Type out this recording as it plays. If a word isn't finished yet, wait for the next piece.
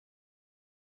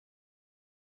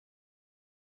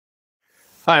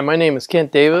Hi, my name is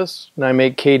Kent Davis and I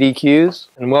make KDQs,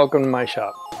 and welcome to my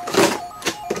shop.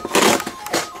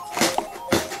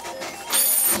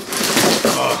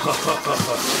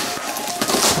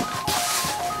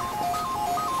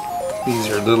 These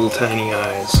are little tiny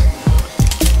eyes.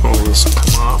 All this will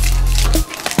come off.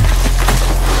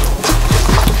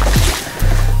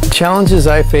 The challenges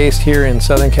I faced here in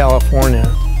Southern California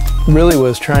really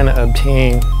was trying to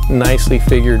obtain nicely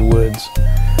figured woods.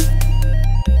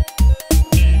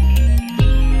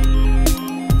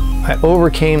 I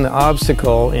overcame the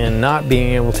obstacle in not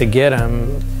being able to get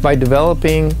them by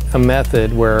developing a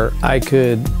method where I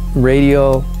could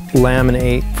radial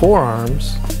laminate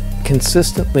forearms,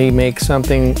 consistently make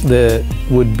something that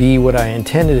would be what I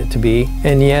intended it to be,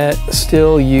 and yet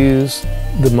still use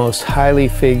the most highly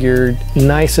figured,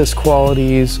 nicest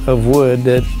qualities of wood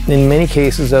that in many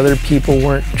cases other people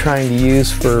weren't trying to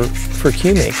use for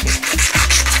cue making.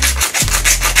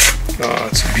 Oh,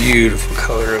 it's a beautiful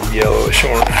color of yellowish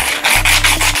orange.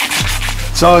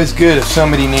 It's always good if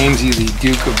somebody names you the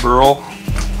Duke of Burl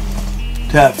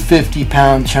to have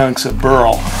 50-pound chunks of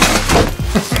burl.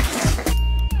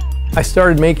 I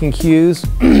started making cues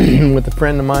with a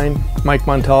friend of mine, Mike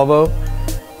Montalvo,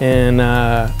 and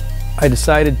I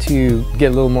decided to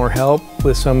get a little more help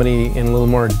with somebody in a little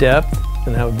more depth,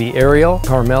 and that would be Ariel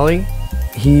Carmelli.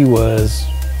 He was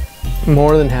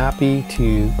more than happy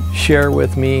to share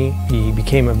with me. He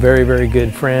became a very, very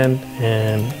good friend,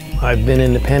 and I've been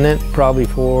independent probably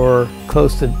for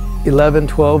close to 11,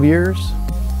 12 years.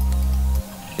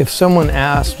 If someone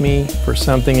asks me for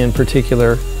something in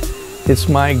particular, it's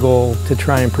my goal to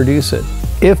try and produce it.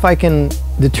 If I can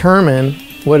determine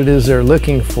what it is they're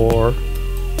looking for,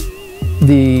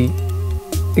 the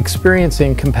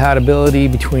experiencing compatibility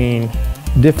between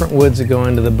different woods that go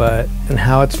into the butt and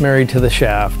how it's married to the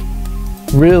shaft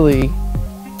really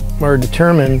are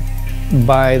determined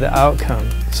by the outcome.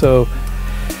 So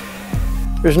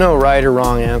there's no right or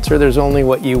wrong answer. There's only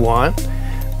what you want,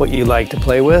 what you like to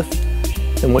play with,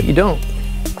 and what you don't.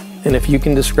 And if you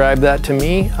can describe that to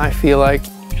me, I feel like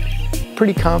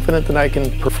pretty confident that I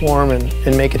can perform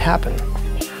and make it happen.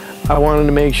 I wanted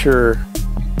to make sure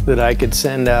that I could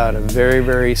send out a very,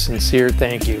 very sincere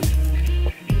thank you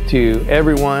to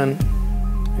everyone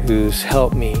who's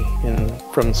helped me,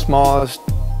 from the smallest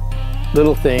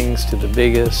little things to the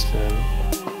biggest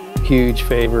and huge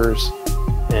favors.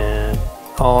 And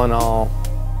all in all,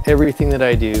 everything that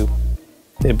I do,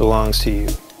 it belongs to you.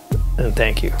 And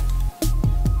thank you.